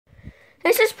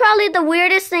This is probably the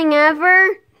weirdest thing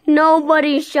ever.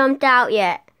 Nobody's jumped out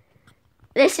yet.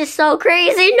 This is so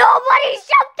crazy. Nobody's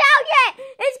jumped out yet.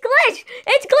 It's glitched.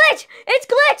 It's glitched. It's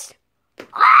glitched.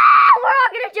 Ah, we're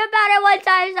all gonna jump out at one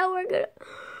time, so we're gonna.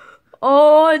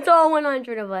 Oh, it's all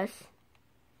 100 of us.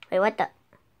 Wait, what the?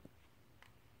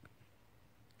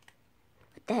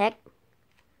 What the heck?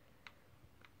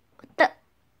 What the?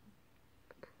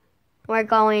 We're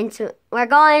going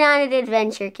on an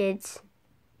adventure, kids.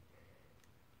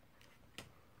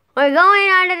 We're going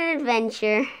on an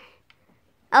adventure.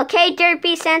 Okay,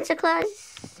 Derpy Santa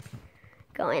Claus.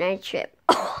 Going on a trip.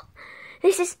 Oh,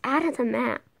 this is out of the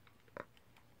map.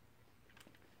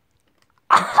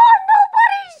 Oh,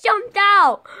 nobody's jumped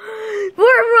out.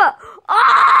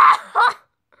 Oh,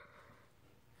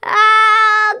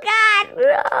 oh God,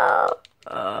 no.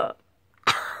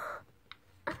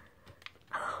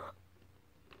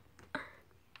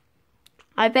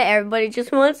 I bet everybody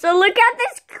just wants to look at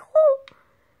this cool.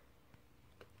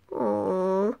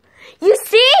 Oh, you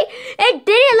see? It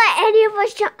didn't let any of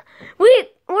us jump. We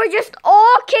were just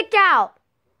all kicked out.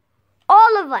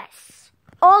 All of us.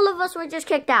 All of us were just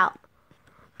kicked out.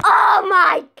 Oh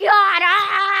my God!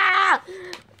 Ah!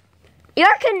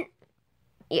 Your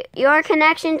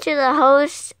connection to the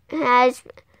host has.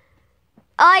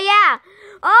 Oh yeah!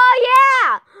 Oh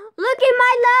yeah! Look at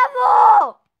my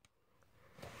level.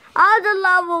 I'm the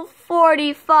level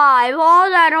 45. All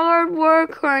that hard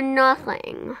work for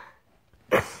nothing.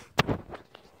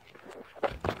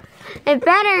 I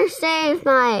better save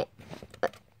my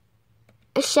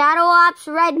Shadow Ops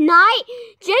Red Knight,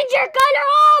 Ginger Gunner.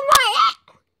 Oh my!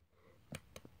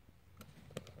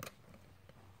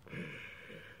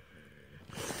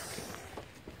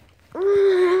 I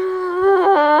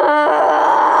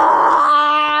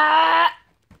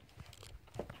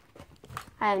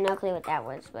have no clue what that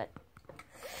was, but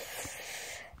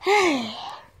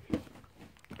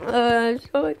I'm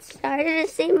so excited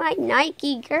to see my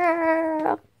Nike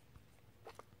girl.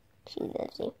 She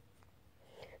loves me.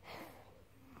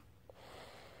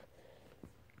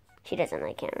 She doesn't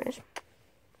like cameras.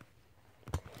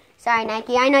 Sorry,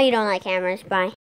 Nike. I know you don't like cameras. Bye.